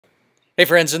Hey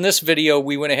friends, in this video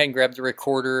we went ahead and grabbed the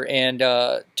recorder and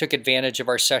took advantage of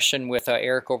our session with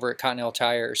Eric over at Continental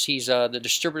Tires. He's the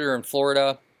distributor in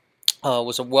Florida,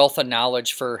 was a wealth of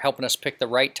knowledge for helping us pick the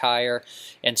right tire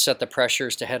and set the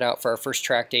pressures to head out for our first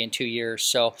track day in 2 years.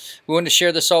 So we wanted to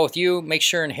share this all with you. Make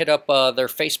sure and hit up their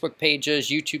Facebook pages,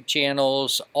 YouTube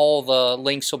channels. All the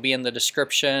links will be in the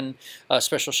description.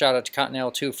 Special shout out to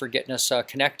Continental too for getting us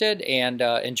connected, and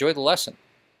enjoy the lesson.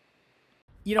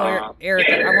 You know, Eric,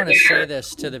 I want to say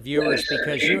this to the viewers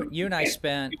because you and I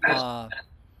spent,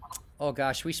 oh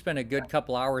gosh, we spent a good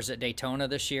couple hours at Daytona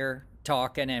this year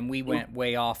talking, and we went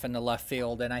way off in the left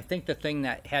field. And I think the thing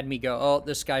that had me go, oh,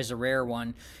 this guy's a rare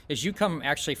one, is you come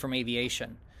actually from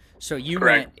aviation. So you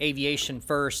went aviation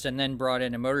first and then brought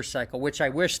in a motorcycle, which I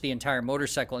wish the entire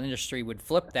motorcycle industry would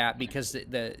flip that, because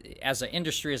as an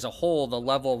industry as a whole, the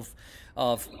level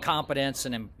of competence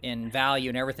and value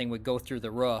and everything would go through the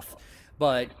roof.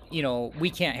 But, you know,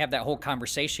 we can't have that whole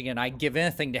conversation again. I'd give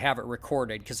anything to have it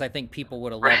recorded because I think people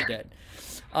would have loved it.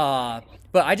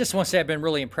 But I just want to say I've been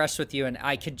really impressed with you, and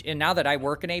now that I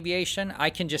work in aviation,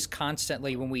 I can just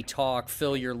constantly, when we talk,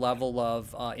 feel your level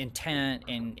of intent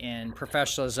and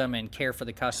professionalism and care for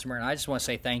the customer. And I just want to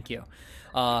say thank you.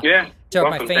 Yeah. To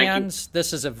my fans,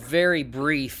 this is a very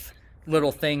brief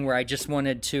little thing where I just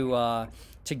wanted to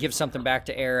give something back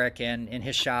to Eric and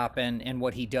his shop and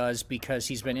what he does, because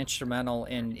he's been instrumental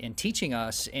in teaching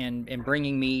us and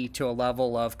bringing me to a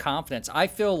level of confidence. I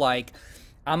feel like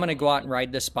I'm going to go out and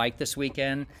ride this bike this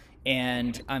weekend,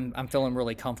 and I'm feeling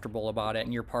really comfortable about it,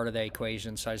 and you're part of the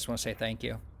equation, so I just want to say thank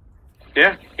you.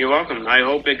 Yeah, you're welcome. I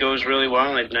hope it goes really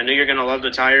well, and I know you're going to love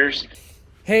the tires.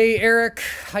 Hey, Eric,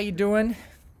 how you doing?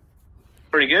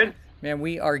 Pretty good. Man,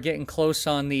 we are getting close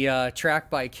on the track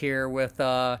bike here with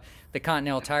the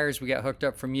Continental tires we got hooked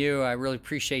up from you. I really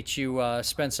appreciate you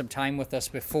spend some time with us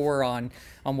before on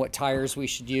what tires we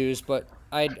should use. But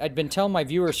I'd been telling my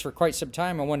viewers for quite some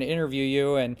time I wanted to interview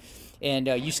you, and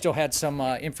you still had some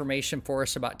information for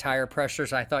us about tire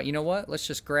pressures. I thought, you know what, let's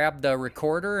just grab the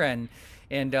recorder and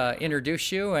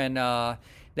introduce you, and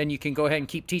then you can go ahead and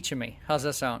keep teaching me. How's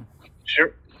that sound?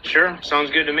 Sure.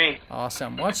 Sounds good to me.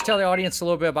 Awesome. Why don't you tell the audience a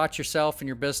little bit about yourself and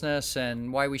your business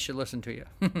and why we should listen to you?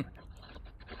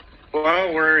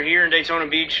 Well, we're here in Daytona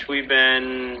Beach. We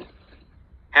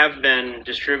have been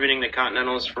distributing the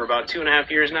Continentals for about 2.5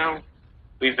 years now.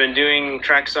 We've been doing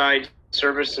trackside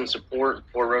service and support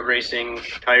for road racing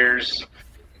tires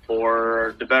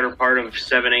for the better part of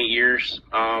 7-8 years.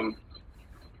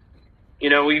 You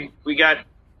know, we got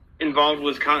involved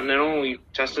with Continental. We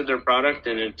tested their product,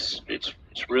 and it's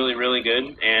really, really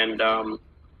good. And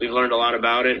we've learned a lot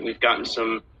about it. We've gotten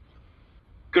some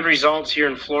good results here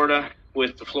in Florida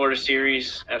with the Florida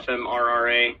Series,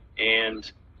 FMRRA,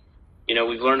 and, you know,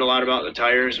 we've learned a lot about the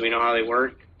tires. We know how they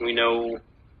work. We know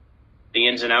the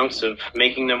ins and outs of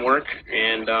making them work,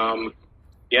 and,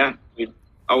 yeah, we're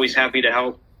always happy to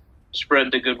help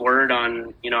spread the good word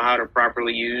on, you know, how to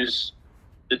properly use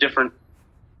the different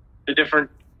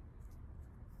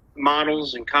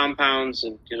models and compounds,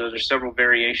 and, you know, there's several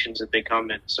variations that they come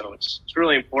in, so it's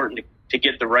really important to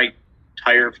get the right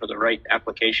tire for the right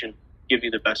application, give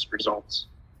you the best results.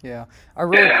 Yeah, I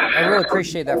really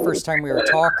appreciate that first time we were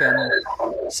talking,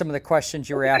 some of the questions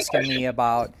you were asking me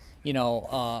about, you know,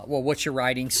 well, what's your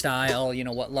riding style, you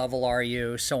know, what level are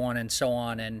you, so on and so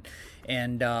on, and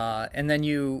then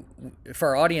you, for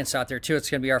our audience out there too, it's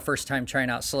going to be our first time trying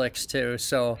out slicks too,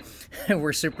 so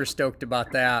we're super stoked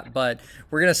about that. But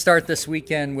we're going to start this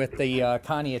weekend with the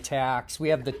Connie Attacks. We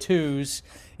have the 2s,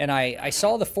 and I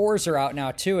saw the 4s are out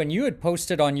now too, and you had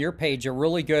posted on your page a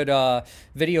really good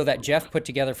video that Jeff put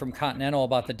together from Continental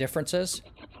about the differences.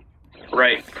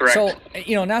 Right, correct. So,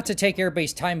 you know, not to take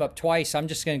everybody's time up twice, I'm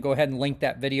just going to go ahead and link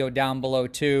that video down below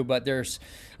too. But there's,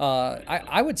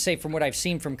 I would say from what I've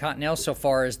seen from Continental so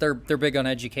far is they're big on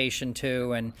education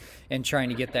too, and trying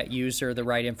to get that user the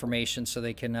right information so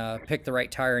they can pick the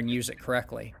right tire and use it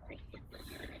correctly.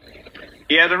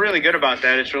 Yeah, they're really good about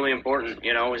that. It's really important.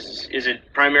 You know, is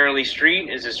it primarily street?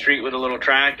 Is it street with a little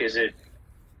track? Is it,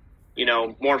 you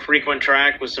know, more frequent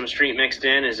track with some street mixed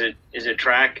in? Is it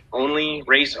track only,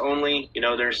 race only? You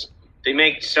know, they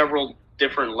make several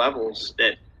different levels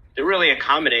that really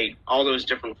accommodate all those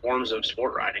different forms of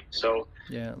sport riding. So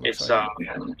yeah, it's like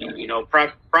you know,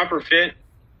 proper fit,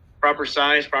 proper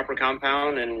size, proper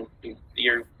compound, and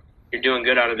you're doing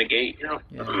good out of the gate, you know.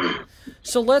 Yeah.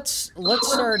 So let's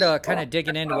start kind of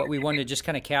digging into what we wanted to just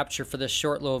kind of capture for this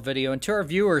short little video. And to our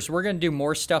viewers, we're going to do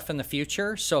more stuff in the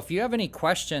future. So if you have any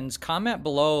questions, comment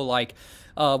below, like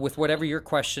with whatever your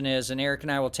question is, and Eric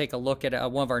and I will take a look at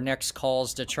one of our next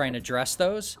calls to try and address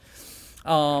those.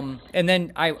 And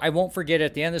then I won't forget,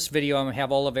 at the end of this video, I'm going to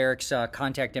have all of Eric's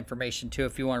contact information too,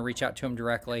 if you want to reach out to him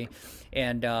directly,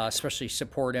 and especially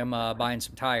support him buying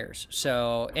some tires.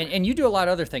 So, and you do a lot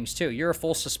of other things too. You're a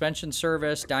full suspension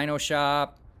service, dyno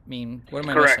shop. I mean, what am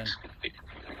I missing?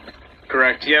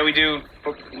 Correct. Yeah, we do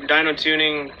dyno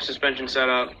tuning, suspension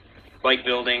setup, bike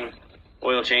building,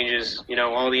 oil changes, you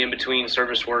know, all the in-between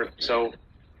service work. So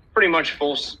pretty much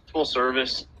full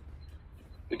service.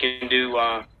 We can do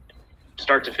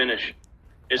start to finish,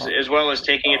 as well as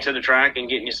taking it to the track and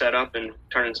getting you set up and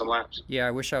turning some laps. Yeah,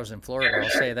 I wish I was in Florida. I'll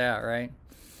say that, right?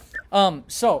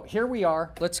 So here we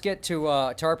are. Let's get to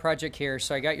our project here.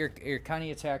 So I got your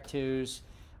Conley Attack 2s,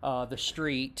 the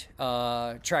street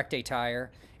track day tire.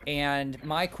 And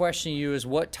my question to you is,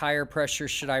 what tire pressure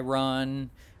should I run?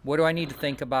 What do I need to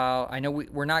think about? I know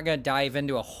we're not going to dive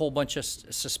into a whole bunch of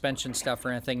suspension stuff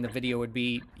or anything. The video would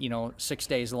be, you know, 6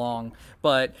 days long.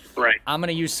 But right. I'm going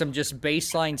to use some just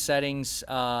baseline settings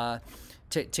to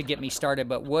get me started.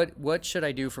 But what should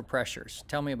I do for pressures?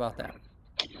 Tell me about that.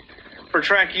 For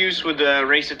track use with the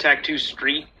Race Attack 2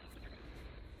 Street,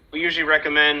 we usually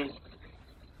recommend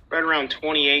right around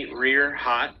 28 rear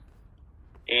hot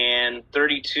and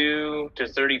 32 to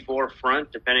 34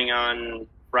 front, depending on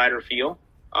rider feel.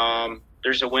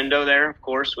 There's a window there, of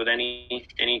course, with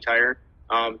any tire.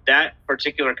 That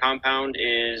particular compound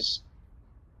is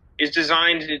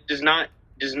designed. It does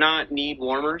not need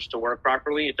warmers to work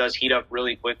properly. It does heat up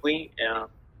really quickly.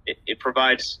 It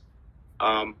provides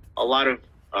a lot of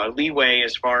leeway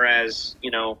as far as,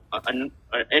 you know, an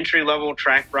entry level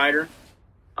track rider.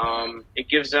 It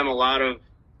gives them a lot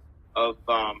of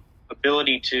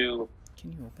ability to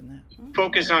Can you open that?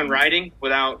 Focus on riding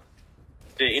without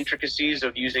the intricacies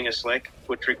of using a slick,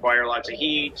 which require lots of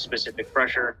heat, specific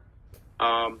pressure.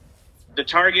 The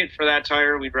target for that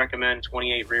tire, we'd recommend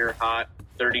 28 rear hot,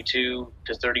 32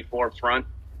 to 34 front,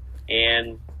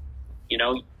 and, you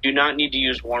know, do not need to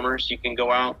use warmers. You can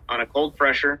go out on a cold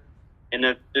pressure, and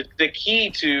the key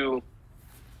to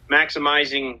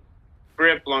maximizing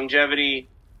grip, longevity,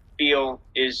 feel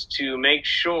is to make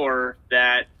sure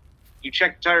that you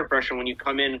check the tire pressure when you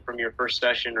come in from your first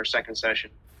session or second session.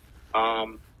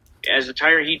 As the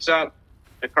tire heats up,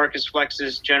 the carcass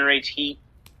flexes, generates heat,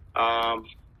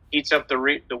 heats up the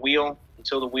wheel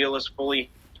until the wheel is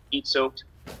fully heat soaked.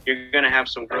 You're going to have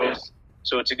some growth,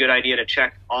 so it's a good idea to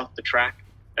check off the track.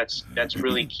 That's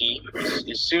really key.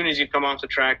 As soon as you come off the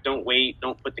track, don't wait.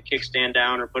 Don't put the kickstand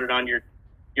down or put it on your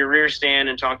rear stand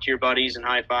and talk to your buddies and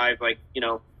high five. Like, you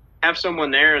know, have someone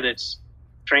there that's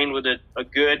trained with a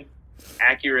good,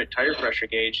 accurate tire pressure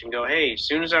gauge and go, hey, as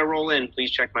soon as I roll in, please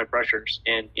check my pressures,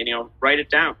 and you know, write it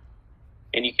down.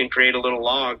 And you can create a little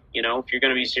log. You know, if you're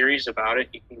going to be serious about it,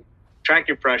 you can track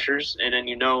your pressures, and then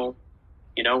you know,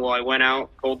 well, I went out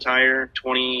cold tire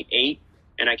 28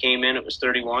 and I came in, it was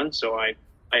 31, so I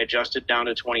adjusted down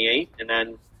to 28, and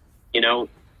then, you know,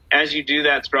 as you do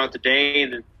that throughout the day,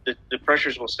 the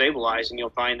pressures will stabilize, and you'll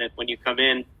find that when you come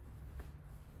in,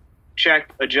 check,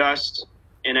 adjust,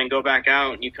 and then go back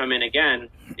out and you come in again,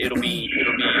 it'll be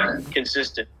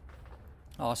consistent.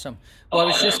 Awesome. Well, I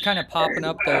was just kind of popping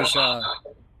up those,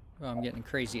 I'm getting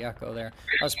crazy echo there.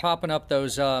 I was popping up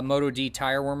those Moto D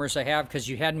tire warmers I have, because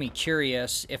you had me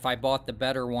curious if I bought the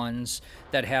better ones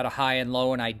that had a high and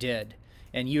low, and I did.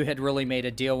 And you had really made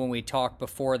a deal when we talked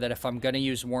before that if I'm going to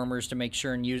use warmers, to make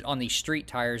sure and use on these street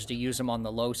tires, to use them on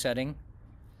the low setting.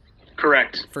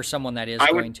 Correct. For someone that is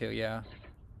going to, yeah.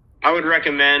 I would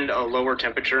recommend a lower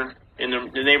temperature in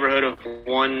the neighborhood of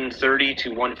 130 to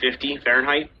 150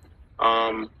 Fahrenheit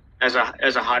as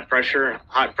a hot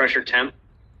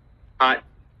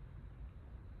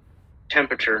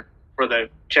temperature for the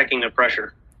checking the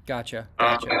pressure. Gotcha.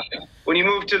 When you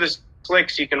move to the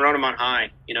slicks, you can run them on high.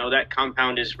 You know, that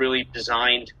compound is really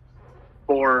designed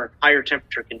for higher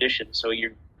temperature conditions. So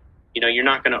you're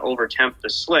not going to over temp the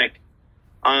slick.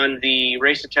 On the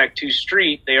Race Attack 2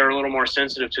 Street, they are a little more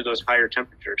sensitive to those higher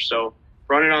temperatures. So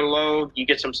run it on low, you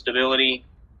get some stability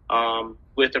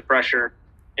with the pressure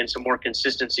and some more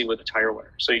consistency with the tire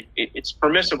wear. So it's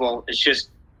permissible. It's just,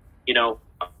 you know,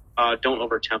 don't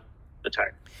over temp the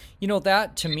tire. You know,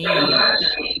 that to me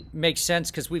makes sense,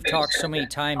 because we've talked so many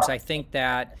times. I think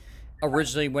that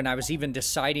originally when I was even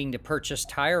deciding to purchase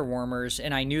tire warmers,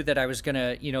 and I knew that I was going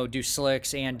to, you know, do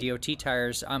slicks and DOT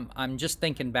tires, I'm just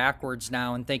thinking backwards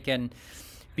now and thinking,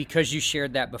 because you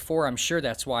shared that before, I'm sure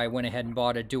that's why I went ahead and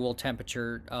bought a dual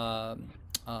temperature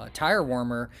tire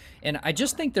warmer. And I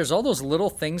just think there's all those little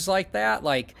things like that,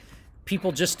 like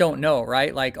people just don't know,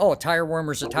 right? Like, oh, a tire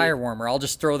warmer's a tire warmer. I'll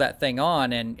just throw that thing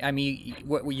on. And I mean,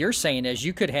 what you're saying is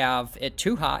you could have it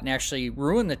too hot and actually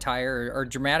ruin the tire or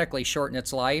dramatically shorten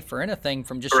its life or anything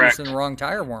from just Correct. using the wrong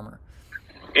tire warmer.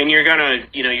 And you're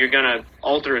gonna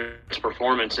alter its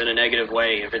performance in a negative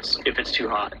way if it's too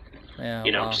hot. Yeah.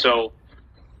 Wow. So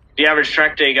the average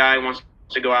track day guy wants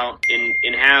to go out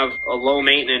and have a low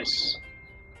maintenance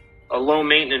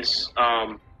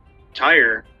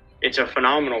tire. It's a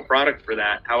phenomenal product for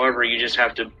that. However, you just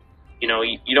have to, you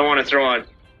don't want to throw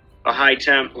a high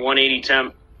temp 180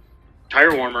 temp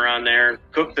tire warmer on there,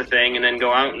 cook the thing, and then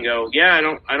go out and go, yeah,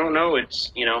 I don't know,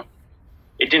 it's,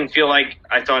 it didn't feel like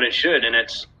I thought it should, and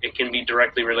it can be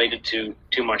directly related to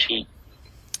too much heat.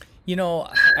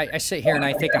 I sit here and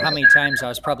I think of how many times I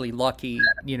was probably lucky,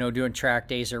 doing track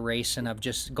days or racing of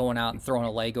just going out and throwing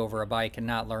a leg over a bike and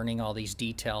not learning all these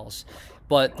details.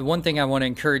 But the one thing I want to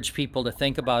encourage people to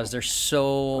think about is there's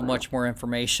so much more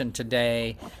information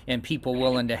today and people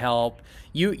willing to help.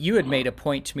 You had made a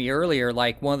point to me earlier,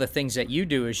 like one of the things that you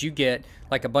do is you get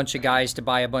like a bunch of guys to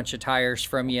buy a bunch of tires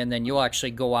from you, and then you'll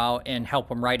actually go out and help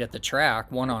them right at the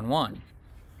track one-on-one.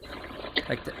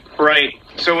 Right.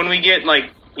 So when we get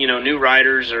new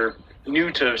riders or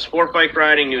new to sport bike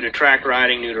riding, new to track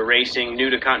riding, new to racing, new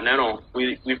to Continental,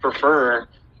 we prefer,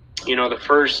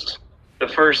 the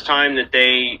first time that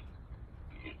they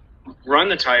run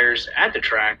the tires at the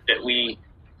track that we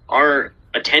are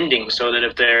attending, so that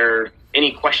if there are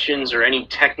any questions or any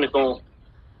technical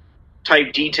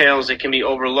type details that can be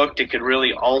overlooked, it could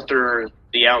really alter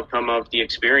the outcome of the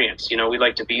experience. We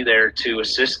like to be there to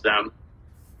assist them.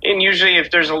 And usually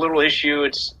if there's a little issue,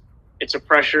 it's a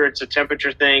pressure, it's a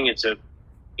temperature thing, it's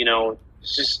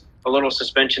just a little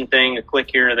suspension thing, a click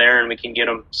here or there, and we can get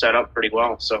them set up pretty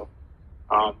well. So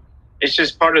it's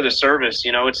just part of the service.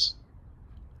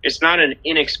 It's not an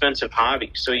inexpensive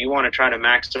hobby, so you want to try to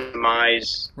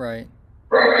maximize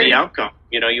the outcome.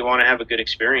 You want to have a good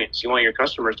experience. You want your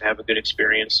customers to have a good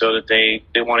experience so that they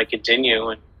want to continue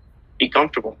and be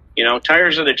comfortable.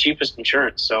 Tires are the cheapest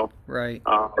insurance, so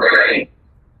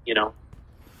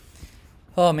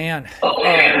Oh man,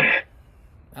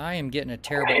 I am getting a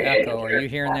terrible echo. Are you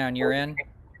hearing that on your end?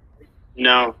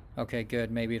 No. Okay,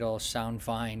 good. Maybe it'll sound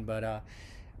fine, but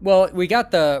well, we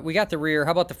got the rear.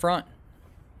 How about the front?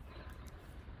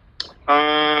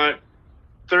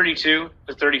 32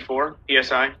 to 34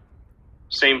 psi,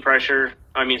 same pressure.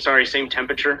 Same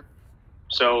temperature.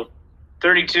 So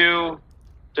 32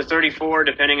 to 34,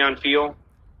 depending on feel,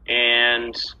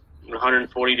 and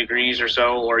 140 degrees or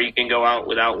so. Or you can go out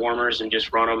without warmers and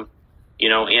just run them,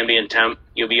 ambient temp.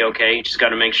 You'll be okay. You just got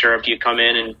to make sure after you come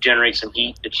in and generate some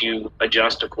heat that you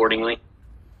adjust accordingly.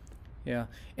 Yeah.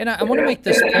 And I want to make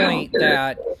this point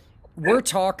that we're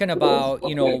talking about,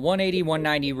 180,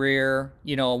 190 rear,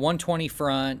 a 120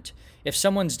 front. If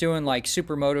someone's doing like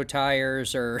Supermoto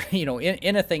tires or,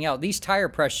 anything else, these tire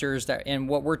pressures and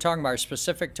what we're talking about are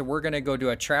specific to, we're going to go do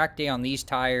a track day on these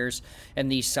tires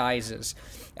and these sizes.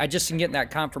 I just am getting that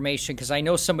confirmation because I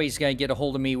know somebody's going to get a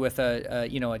hold of me with a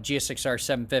GSXR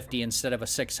 750 instead of a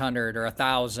 600 or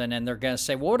 1000, and they're going to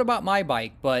say, well, what about my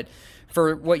bike? But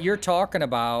for what you're talking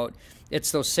about,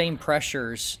 it's those same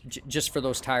pressures just for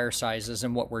those tire sizes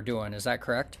and what we're doing. Is that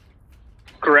correct?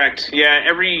 Correct. Yeah,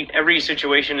 every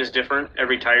situation is different.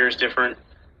 Every tire is different.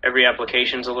 Every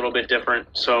application's a little bit different.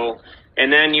 So,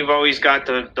 and then you've always got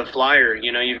the flyer.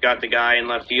 You've got the guy in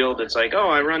left field that's like, oh,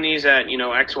 I run these at,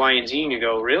 X, Y, and Z. And you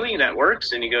go, really? That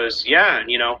works? And he goes, yeah. And,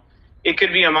 it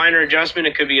could be a minor adjustment.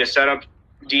 It could be a setup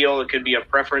deal. It could be a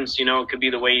preference. It could be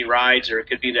the way he rides, or it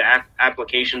could be the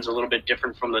application's a little bit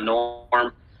different from the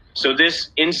norm. So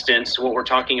this instance, what we're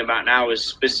talking about now is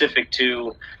specific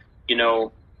to,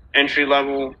 entry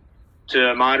level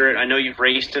to moderate. I know you've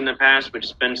raced in the past, but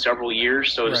it's been several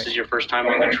years. So this is your first time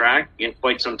on the track in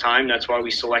quite some time. That's why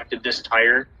we selected this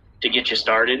tire to get you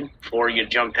started before you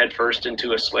jump headfirst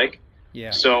into a slick.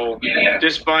 Yeah. So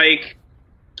this bike,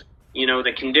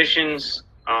 the conditions,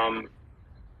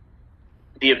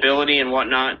 the ability and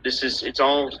whatnot, it's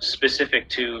all specific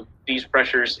to these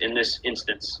pressures in this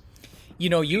instance.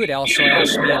 You had also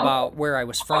asked me about where I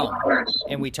was from,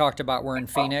 and we talked about we're in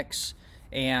Phoenix,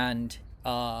 and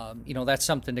that's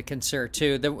something to consider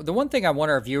too. The one thing I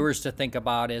want our viewers to think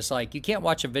about is, like, you can't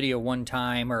watch a video one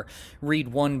time or read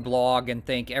one blog and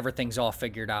think everything's all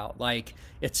figured out. Like,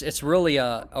 it's really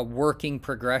a working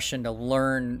progression to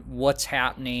learn what's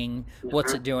happening,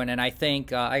 what's it doing. And I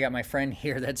think I got my friend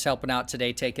here that's helping out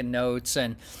today taking notes,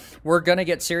 and we're going to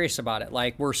get serious about it.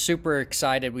 Like, we're super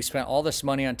excited. We spent all this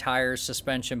money on tires,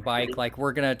 suspension, bike. Like,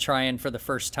 we're going to try and, for the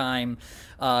first time,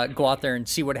 go out there and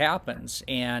see what happens.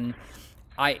 And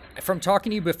from talking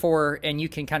to you before, and you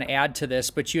can kind of add to this,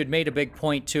 but you had made a big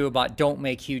point too about don't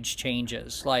make huge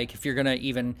changes. Like if you're going to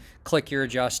even click your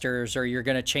adjusters or you're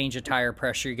going to change a tire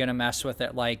pressure, you're going to mess with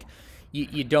it. Like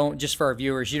you don't, just for our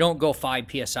viewers, you don't go 5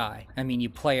 PSI. I mean, you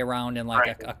play around in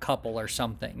like a couple or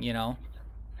something, you know?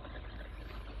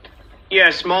 Yeah,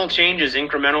 small changes,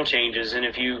 incremental changes. And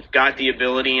if you've got the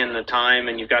ability and the time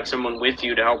and you've got someone with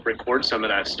you to help record some of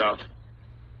that stuff,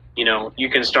 you know, you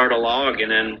can start a log,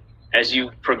 and then as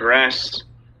you progress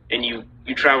and you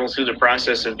travel through the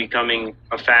process of becoming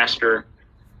a faster,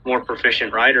 more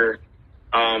proficient rider,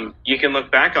 you can look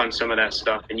back on some of that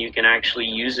stuff and you can actually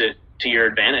use it to your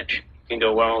advantage. You can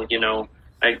go, well, you know,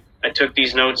 I took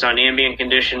these notes on ambient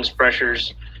conditions,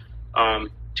 pressures,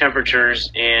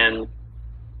 temperatures, and,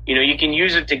 you know, you can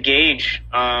use it to gauge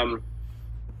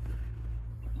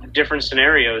different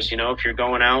scenarios. You know, if you're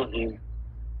going out and,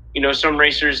 you know, some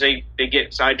racers, they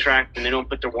get sidetracked and they don't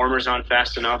put their warmers on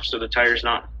fast enough, so the tire's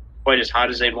not quite as hot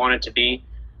as they'd want it to be.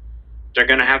 They're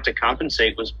going to have to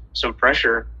compensate with some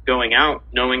pressure going out,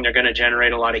 knowing they're going to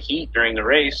generate a lot of heat during the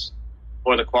race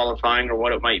or the qualifying or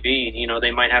what it might be. You know,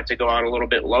 they might have to go out a little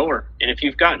bit lower. And if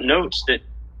you've got notes that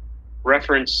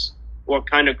reference what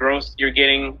kind of growth you're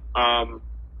getting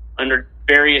under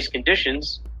various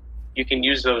conditions, you can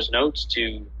use those notes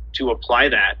to apply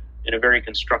that in a very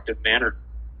constructive manner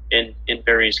in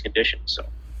various conditions. So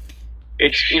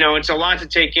it's, you know, it's a lot to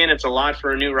take in. It's a lot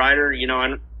for a new rider, you know,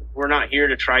 and we're not here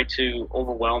to try to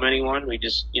overwhelm anyone. We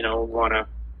just, you know, want to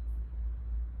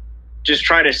just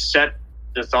try to set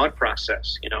the thought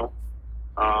process, you know.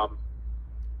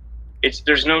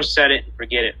 There's no set it and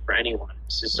forget it for anyone.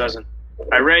 It just doesn't,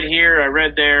 I read here, I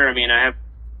read there. I mean, I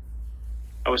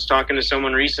was talking to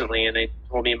someone recently and they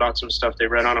told me about some stuff they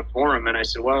read on a forum, and I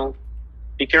said, well,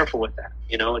 be careful with that.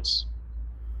 You know, it's,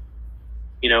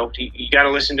 you know, you got to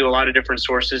listen to a lot of different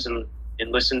sources and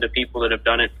listen to people that have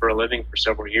done it for a living for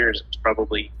several years. It's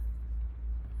probably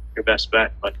your best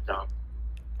bet. But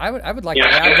I would like to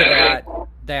add to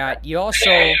that you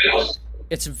also,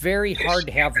 it's very hard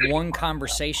to have one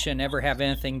conversation ever have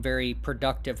anything very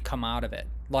productive come out of it.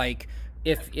 Like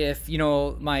if you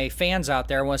know, my fans out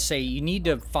there, I want to say you need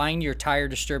to find your tire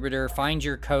distributor, find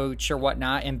your coach or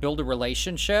whatnot, and build a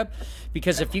relationship.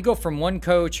 Because if you go from one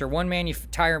coach or one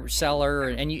tire seller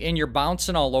and you're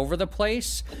bouncing all over the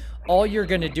place, all you're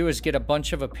going to do is get a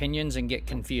bunch of opinions and get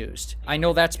confused. I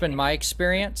know that's been my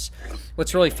experience.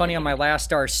 What's really funny, on my last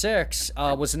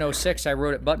R6 was an 06. I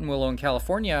rode at Buttonwillow in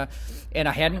California, and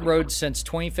I hadn't rode since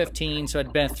 2015, so it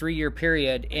had been a 3-year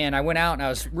period. And I went out and I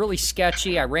was really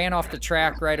sketchy. I ran off the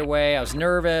track right away. I was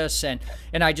nervous, and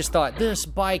I just thought, this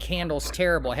bike handles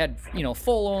terrible. I had, you know,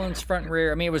 full Öhlins front and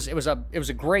rear. I mean, it was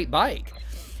a great bike,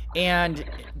 and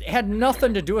it had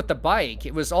nothing to do with the bike.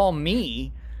 It was all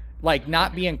me, like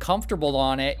not being comfortable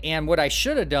on it. And what I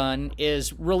should have done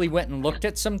is really went and looked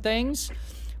at some things.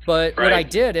 But what I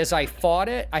did is I fought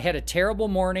it. I had a terrible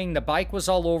morning. The bike was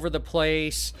all over the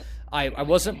place. I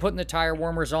wasn't putting the tire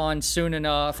warmers on soon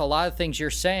enough. A lot of things you're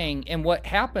saying. And what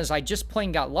happens, I just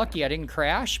plain got lucky. I didn't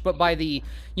crash. But by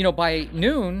by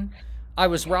noon, I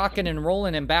was rocking and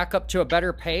rolling and back up to a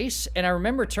better pace. And I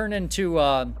remember turning to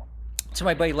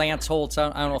my buddy Lance Holtz. I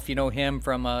don't know if you know him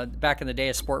from back in the day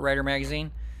of Sport Rider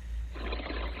magazine.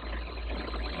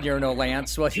 You know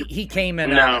Lance? Well, he came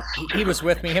and he was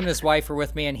with me. Him and his wife were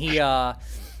with me, and he Nick,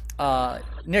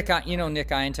 you know Nick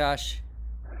Iantosh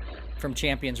from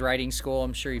Champions Riding School.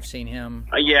 I'm sure you've seen him.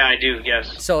 Yeah, I do.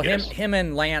 Yes. So yes. him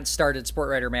and Lance started Sport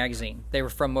Rider magazine. They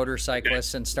were from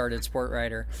Motorcyclist and started Sport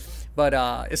Rider. But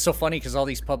it's so funny because all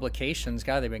these publications,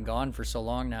 God, they've been gone for so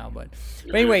long now. But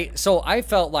anyway, so I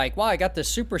felt like, wow, I got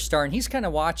this superstar, and he's kind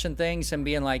of watching things and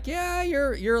being like, yeah,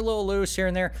 you're a little loose here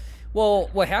and there. Well,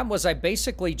 what happened was I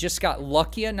basically just got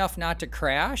lucky enough not to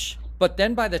crash. But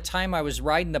then by the time I was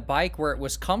riding the bike where it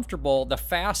was comfortable, the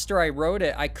faster I rode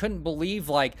it, I couldn't believe,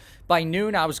 like, by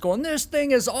noon I was going, this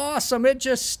thing is awesome. It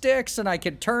just sticks, and I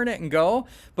could turn it and go.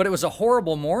 But it was a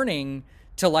horrible morning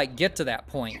to, like, get to that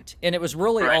point. And it was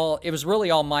really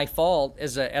all my fault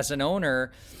as an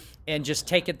owner, and just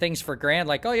taking things for granted,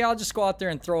 like, oh yeah, I'll just go out there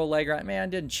and throw a leg right. Man, I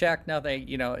didn't check nothing.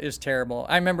 You know, it was terrible.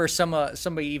 I remember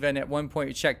somebody even at one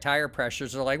point checked tire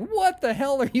pressures. They're like, what the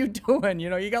hell are you doing? You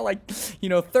know, you got like,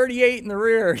 38 in the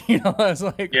rear. You know, I was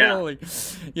like, holy,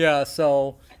 yeah.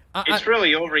 So it's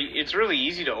really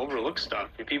easy to overlook stuff.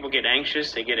 If people get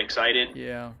anxious, they get excited.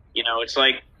 Yeah. You know, it's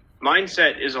like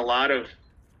mindset is a lot of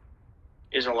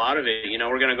it. You know,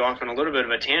 we're going to go off on a little bit of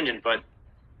a tangent, but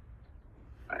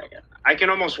I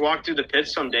can almost walk through the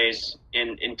pits some days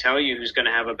and tell you who's going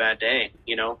to have a bad day.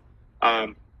 You know,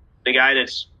 the guy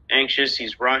that's anxious,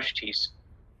 he's rushed, he's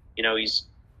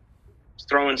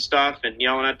throwing stuff and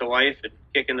yelling at the wife and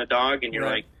kicking the dog, and you're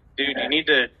Right. like, dude, you need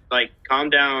to like calm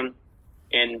down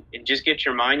and just get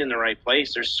your mind in the right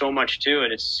place. There's so much to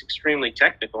it. It's extremely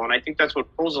technical, and I think that's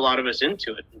what pulls a lot of us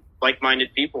into it.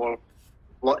 Like-minded people,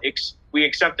 we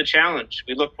accept the challenge.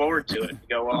 We look forward to it. We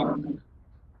go, well,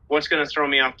 what's going to throw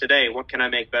me off today? What can I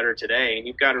make better today? And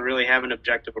you've got to really have an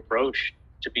objective approach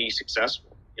to be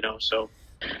successful, you know? So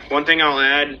one thing I'll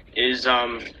add is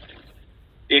the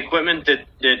equipment that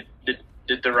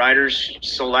the riders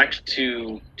select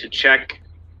to check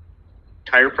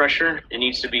tire pressure, it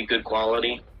needs to be good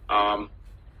quality.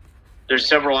 There's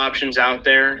several options out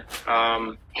there.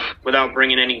 Without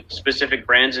bringing any specific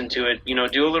brands into it, you know,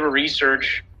 do a little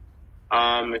research.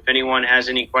 If anyone has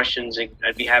any questions,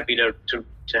 I'd be happy to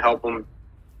help them.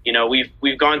 You know,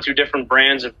 we've gone through different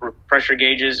brands of pressure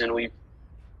gauges, and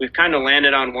we've kind of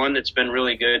landed on one that's been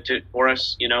really good for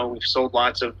us. You know, we've sold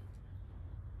lots of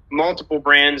multiple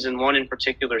brands, and one in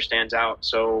particular stands out.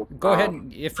 So go ahead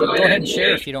and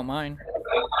share if you don't mind.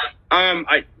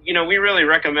 We really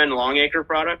recommend Longacre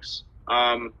products.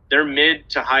 Their mid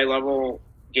to high level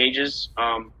gauges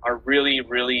are really,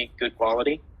 really good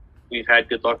quality. We've had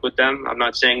good luck with them. I'm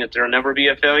not saying that there'll never be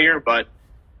a failure, but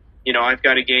you know, I've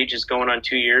got a gauge that's going on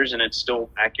 2 years and it's still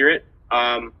accurate.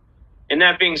 And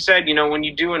that being said, you know, when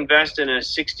you do invest in a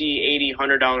 $60, $80,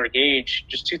 $100 gauge,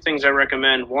 just two things I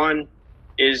recommend. One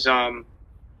is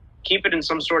keep it in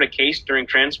some sort of case during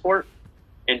transport,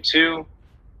 and two,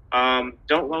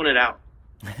 don't loan it out.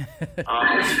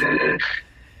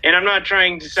 And I'm not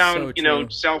trying to sound, you know,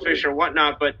 selfish or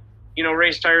whatnot, but, you know,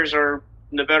 race tires are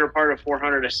in the better part of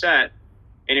 $400 a set.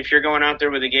 And if you're going out there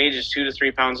with a gauge that's 2 to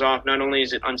 3 pounds off, not only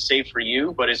is it unsafe for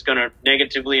you, but it's going to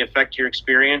negatively affect your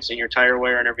experience and your tire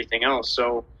wear and everything else.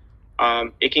 So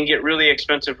it can get really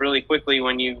expensive really quickly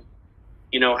when you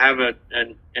know, have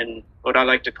an what I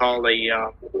like to call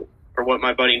or what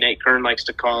my buddy Nate Kern likes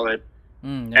to call it,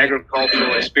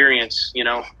 agricultural experience, you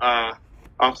know,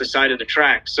 off the side of the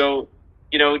track. So,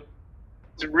 you know,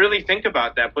 to really think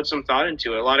about that, put some thought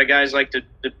into it. A lot of guys like to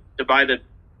buy the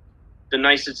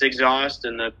nicest exhaust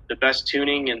and the best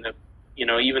tuning and you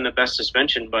know, even the best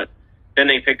suspension, but then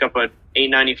they pick up a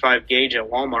 $8.95 gauge at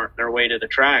Walmart on their way to the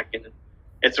track, and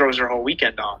it throws their whole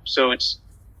weekend off. So it's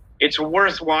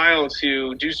worthwhile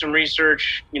to do some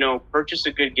research, you know, purchase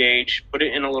a good gauge, put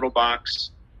it in a little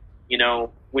box. You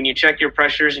know, when you check your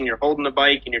pressures and you're holding the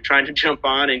bike and you're trying to jump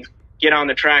on and get on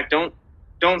the track, don't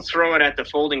throw it at the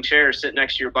folding chair, sit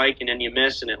next to your bike, and then you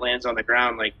miss and it lands on the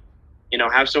ground. Like, you know,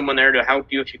 have someone there to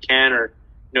help you if you can, or,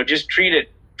 you know, just treat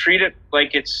it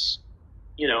like it's,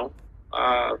 you know,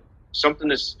 something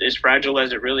that's as fragile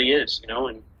as it really is, you know.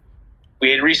 And we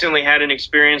had recently had an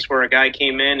experience where a guy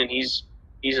came in, and he's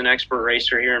an expert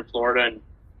racer here in Florida, and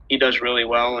he does really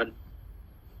well. And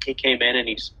he came in and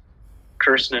he's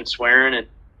cursing and swearing, and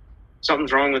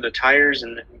something's wrong with the tires.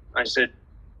 And I said,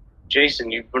 Jason,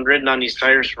 you've been ridden on these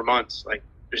tires for months. Like,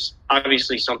 there's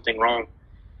obviously something wrong.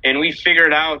 And we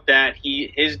figured out that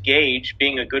his gauge,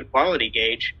 being a good quality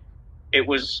gauge, it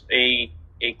was a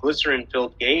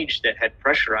glycerin-filled gauge that had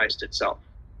pressurized itself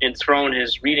and thrown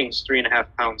his readings 3.5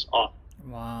 pounds off.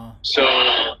 Wow. So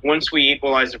once we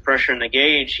equalized the pressure in the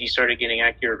gauge, he started getting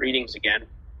accurate readings again,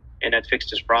 and that fixed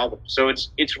his problem. So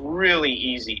it's really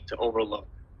easy to overlook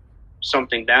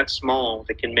something that small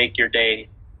that can make your day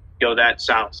go that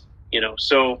south, you know.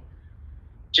 So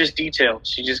just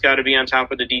details. You just got to be on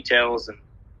top of the details, and,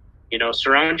 you know,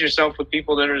 surround yourself with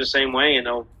people that are the same way, and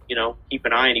they'll, you know, keep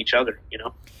an eye on each other, you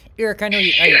know. Eric, I know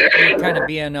you're kind of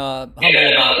being humble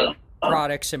about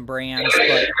products and brands,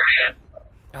 but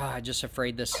I'm just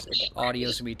afraid this audio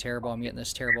is going to be terrible. I'm getting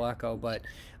this terrible echo. But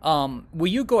will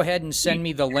you go ahead and send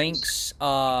me the links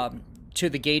to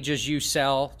the gauges you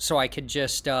sell so I could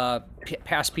just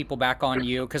pass people back on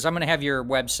you? Because I'm going to have your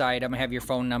website. I'm going to have your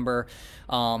phone number.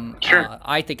 Sure.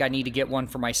 I think I need to get one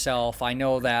for myself. I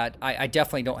know that I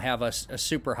definitely don't have a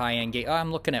super high-end gauge.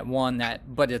 I'm looking at one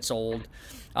but it's old.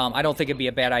 I don't think it'd be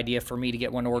a bad idea for me to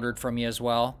get one ordered from you as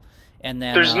well. And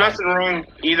then there's nothing wrong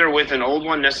either with an old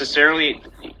one necessarily.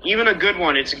 Even a good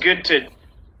one, it's good to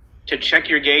check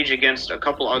your gauge against a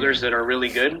couple others that are really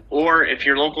good. Or if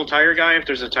you're a local tire guy, if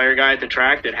there's a tire guy at the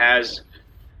track that has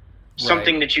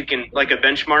something that you can, like a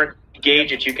benchmark gauge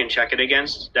that you can check it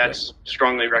against, that's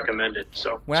strongly recommended.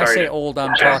 So when I say old,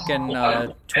 I'm talking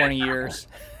 20 years.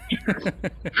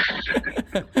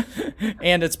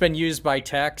 And it's been used by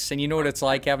techs, and you know what it's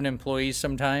like having employees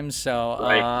sometimes. So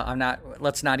Right.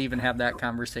 let's not even have that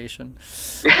conversation.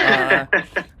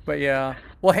 But yeah.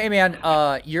 Well, hey man,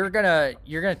 you're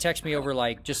gonna text me over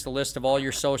like just a list of all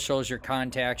your socials, your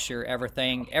contacts, your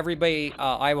everything. Everybody,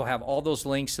 I will have all those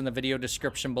links in the video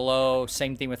description below.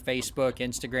 Same thing with Facebook,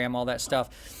 Instagram, all that stuff.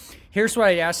 Here's what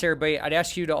I'd ask everybody. I'd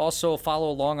ask you to also follow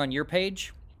along on your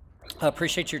page.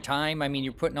 Appreciate your time. I mean,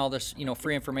 you're putting all this,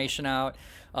 free information out.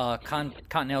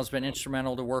 Continental's been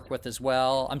instrumental to work with as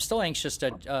well. I'm still anxious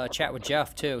to chat with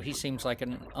Jeff too. He seems like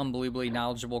an unbelievably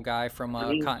knowledgeable guy from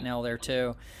Continental there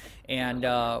too. And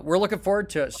we're looking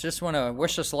forward to it. So just want to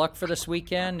wish us luck for this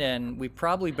weekend, and we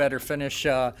probably better finish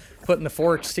putting the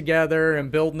forks together and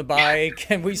building the bike.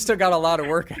 And we still got a lot of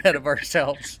work ahead of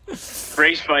ourselves.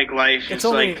 Race bike life. It's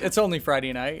only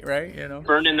Friday night, right?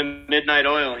 Burning the midnight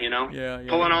oil. Yeah.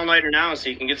 Pulling all nighter now so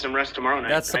you can get some rest tomorrow night.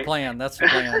 That's right? the plan. That's the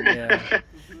plan. Yeah.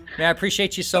 Man, I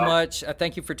appreciate you so much.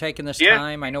 Thank you for taking this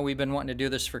time. I know we've been wanting to do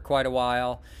this for quite a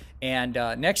while. And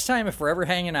next time, if we're ever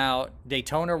hanging out,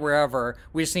 Daytona or wherever,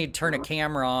 we just need to turn a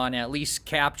camera on and at least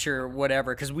capture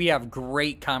whatever, because we have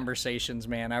great conversations,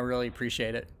 man. I really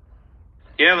appreciate it.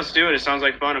 Yeah, let's do it. It sounds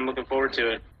like fun. I'm looking forward to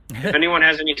it. If anyone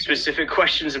has any specific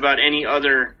questions about any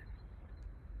other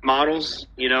models,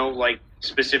 like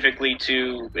specifically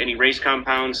to any race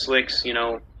compounds, slicks,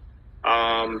 if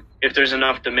there's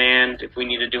enough demand, if we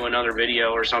need to do another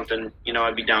video or something,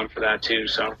 I'd be down for that too.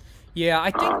 So. Yeah,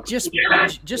 I think just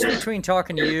between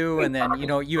talking to you and then,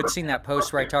 you had seen that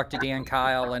post where I talked to Dan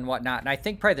Kyle and whatnot, and I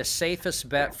think probably the safest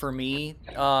bet for me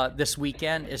this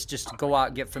weekend is just to go out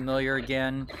and get familiar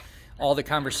again. All the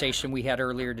conversation we had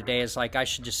earlier today is like I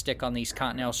should just stick on these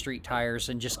Continental street tires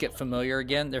and just get familiar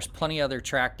again. There's plenty of other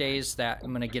track days that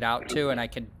I'm going to get out to, and I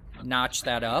could notch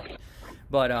that up.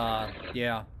 But,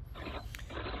 yeah.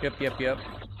 Yep.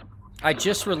 I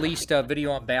just released a video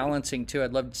on balancing too.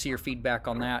 I'd love to see your feedback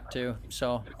on that too.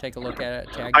 So take a look at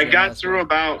it. I got through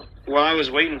about, while I was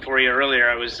waiting for you earlier,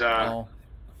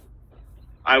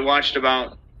 I watched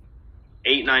about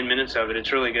 8-9 minutes of it.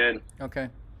 It's really good. Okay.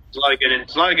 It's a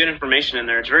lot of good information in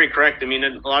there. It's very correct. I mean,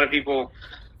 a lot of people,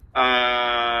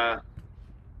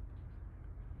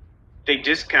 they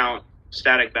discount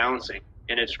static balancing,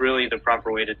 and it's really the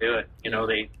proper way to do it.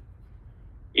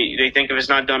 They think if it's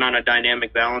not done on a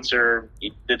dynamic balancer,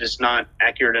 that it's not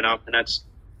accurate enough, and that's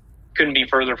couldn't be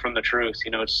further from the truth.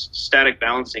 It's static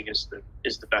balancing is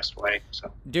the best way.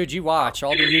 So, dude, you watch.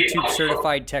 All the YouTube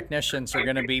certified technicians are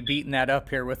going to be beating that up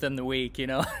here within the week.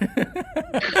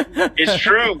 It's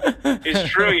true. It's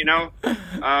true.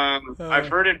 I've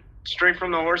heard it straight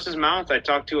from the horse's mouth. I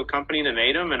talked to a company that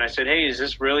made them, and I said, "Hey, is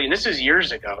this really?" And this is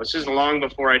years ago. This is long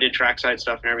before I did trackside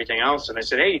stuff and everything else. And I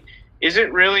said, "Hey, is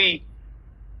it really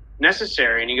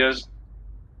necessary?" And he goes,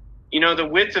 the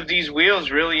width of these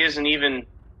wheels really isn't even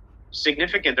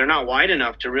significant. They're not wide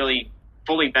enough to really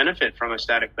fully benefit from a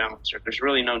static balancer. There's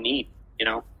really no need,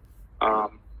 and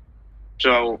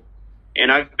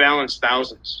I've balanced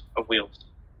thousands of wheels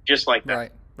just like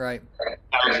that. Right.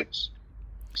 Thousands.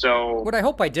 So what I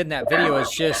hope I did in that video is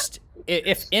just,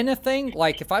 if anything,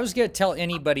 like if I was going to tell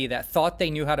anybody that thought they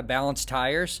knew how to balance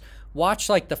tires, watch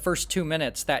like the first 2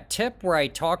 minutes, that tip where I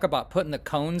talk about putting the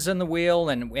cones in the wheel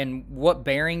and what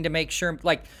bearing to make sure.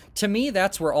 Like, to me,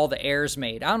 that's where all the air's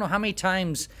made. I don't know how many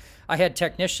times I had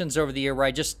technicians over the year where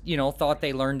I just, thought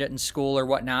they learned it in school or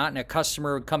whatnot, and a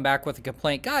customer would come back with a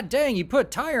complaint. God dang, you put a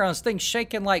tire on this thing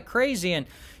shaking like crazy. And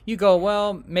you go,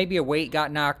 well, maybe a weight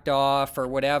got knocked off or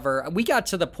whatever. We got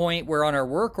to the point where on our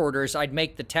work orders, I'd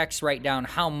make the techs write down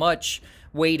how much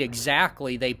weight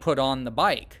exactly they put on the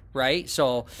bike, right?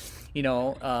 So,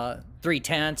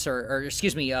 3/10 or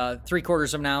excuse me,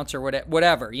 3/4 of an ounce or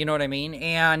whatever, you know what I mean?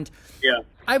 And yeah,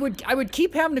 I would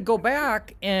keep having to go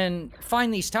back and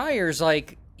find these tires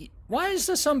like, why is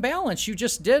this unbalanced? You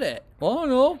just did it. Well, I don't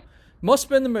know. Must have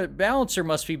been the balancer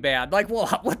must be bad. Like, well,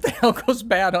 what the hell goes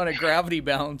bad on a gravity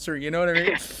balancer? You know what I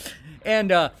mean?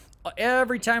 And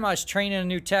every time I was training a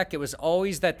new tech, it was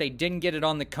always that they didn't get it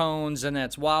on the cones and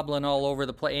that's wobbling all over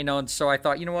the place. And so I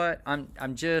thought, you know what?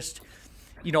 I'm just,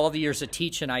 all the years of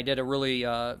teaching, I did a really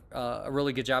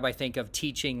good job, I think, of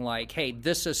teaching like, hey,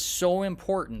 this is so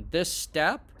important. This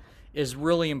step is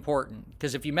really important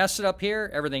because if you mess it up here,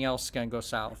 everything else is going to go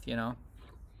south,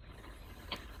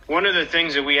 One of the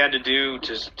things that we had to do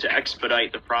to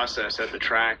expedite the process at the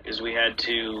track is we had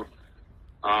to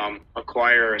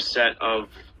acquire a set of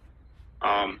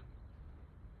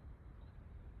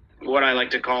what I like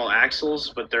to call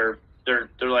axles, but they're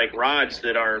like rods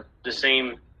that are the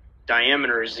same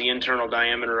diameter as the internal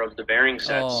diameter of the bearing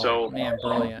set. Oh, so man,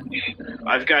 brilliant.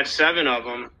 I've got 7 of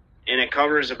them, and it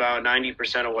covers about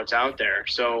 90% of what's out there.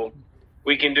 So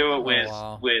we can do it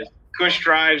with push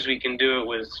drives. We can do it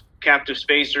with captive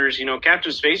spacers. You know,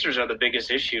 captive spacers are the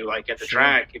biggest issue. Like at the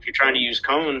track, if you're trying to use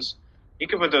cones, you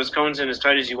can put those cones in as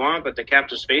tight as you want, but the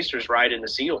captive spacers ride in the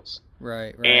seals.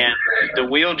 Right. And the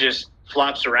wheel just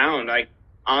flops around like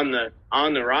on the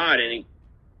rod, and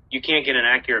you can't get an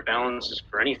accurate balance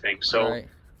for anything. So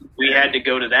we had to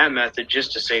go to that method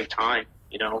just to save time,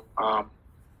 you know.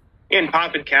 And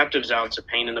popping captives out is a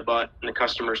pain in the butt, and the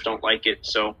customers don't like it.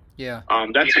 So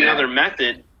that's another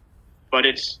method, but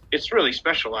it's really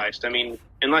specialized. I mean,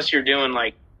 unless you're doing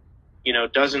like, you know,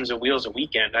 dozens of wheels a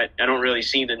weekend, I don't really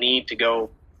see the need to go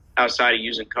outside of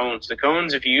using cones. The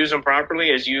cones, if you use them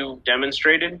properly, as you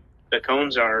demonstrated, the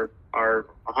cones are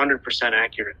 100%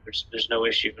 accurate. There's no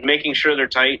issue. And making sure they're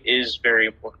tight is very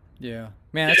important. Yeah,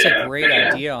 man, that's a great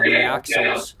idea on the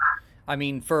axles. I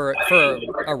mean, for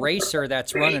a racer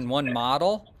that's running one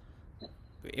model,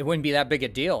 it wouldn't be that big a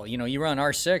deal. You know, you run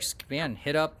R6, man,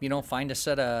 hit up, you know, find a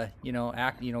set of, you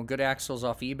know, good axles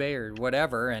off eBay or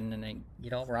whatever, and then,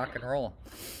 you know, rock and roll.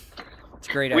 It's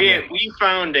a great idea. We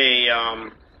found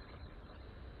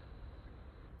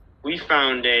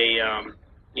a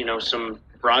you know, some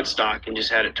broad stock and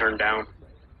just had it turned down.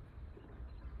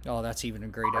 Oh, that's even a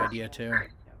great idea too.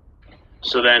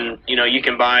 So then, you know, you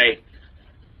can buy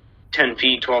 10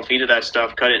 feet, 12 feet of that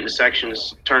stuff, cut it into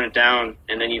sections, turn it down,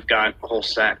 and then you've got a whole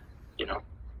set, you know.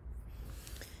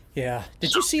 Yeah.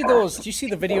 Did you see those? Did you see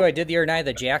the video I did the other night,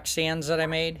 the jack stands that I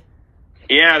made?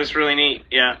 Yeah, that's really neat.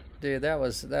 Yeah. Dude, that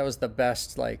was the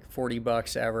best, like,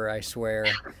 $40 ever, I swear.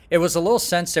 It was a little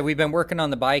sensitive. We've been working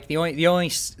on the bike. The only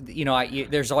you know,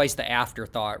 there's always the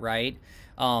afterthought, right?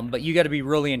 But you got to be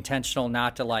really intentional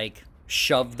not to, like,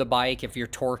 shove the bike if you're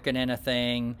torquing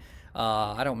anything.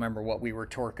 I don't remember what we were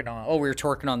torquing on. Oh, we were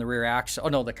torquing on the rear axle. Oh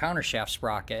no, the countershaft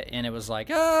sprocket, and it was like,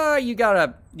 you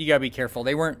gotta be careful.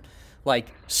 They weren't like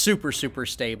super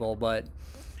stable, but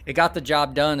it got the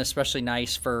job done. Especially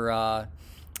nice for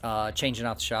changing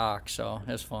out the shock. So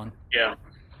it was fun. Yeah.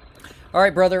 All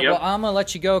right, brother. Yep. Well, I'm gonna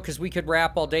let you go because we could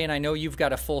wrap all day, and I know you've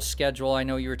got a full schedule. I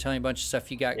know you were telling me a bunch of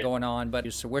stuff you got going on, but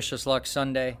just wish us luck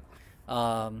Sunday.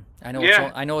 I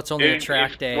know it's only a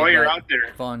track day. While you're out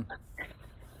there, fun.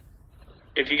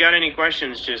 If you got any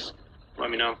questions, just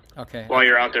let me know. Okay. While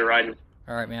you're out there riding.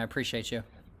 All right, man. I appreciate you.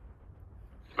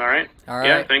 All right.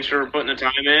 Yeah, thanks for putting the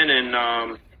time in,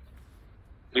 and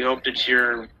we hope that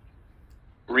your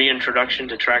reintroduction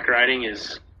to track riding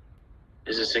is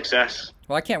a success.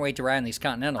 Well, I can't wait to ride on these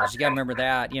Continentals. You got to remember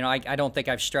that. You know, I don't think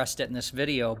I've stressed it in this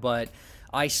video, but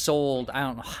I sold, I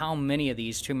don't know how many of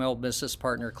these to my old business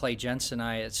partner, Clay Jensen and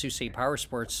I at Sioux City Power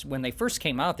Sports. When they first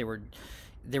came out, they were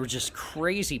just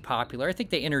crazy popular. I think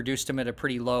they introduced them at a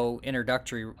pretty low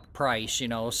introductory price, you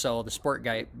know, so the sport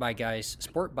bike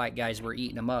guys were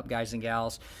eating them up, guys and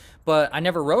gals. But I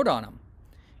never rode on them.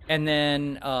 And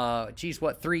then,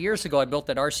 3 years ago, I built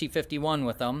that RC51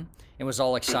 with them and was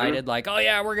all excited, like, oh,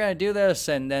 yeah, we're going to do this.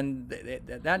 And then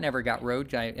that never got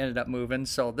rode. I ended up moving.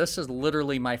 So this is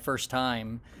literally my first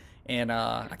time, and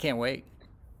I can't wait.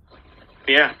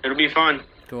 Yeah, it'll be fun.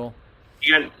 Cool.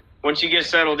 Once you get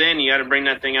settled in, you got to bring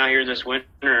that thing out here this winter,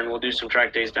 and we'll do some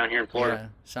track days down here in Florida. Yeah,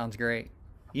 sounds great.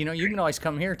 You know, you can always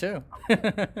come here, too.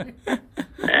 It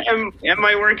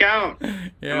might work out.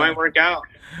 Yeah. It might work out.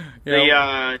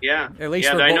 Yeah. At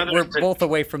least we're both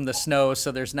away from the snow,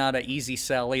 so there's not an easy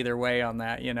sell either way on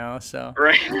that, you know. So.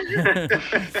 Right.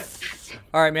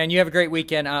 All right, man. You have a great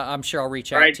weekend. I'm sure I'll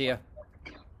reach out to you.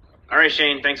 All right,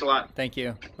 Shane. Thanks a lot. Thank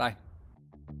you. Bye.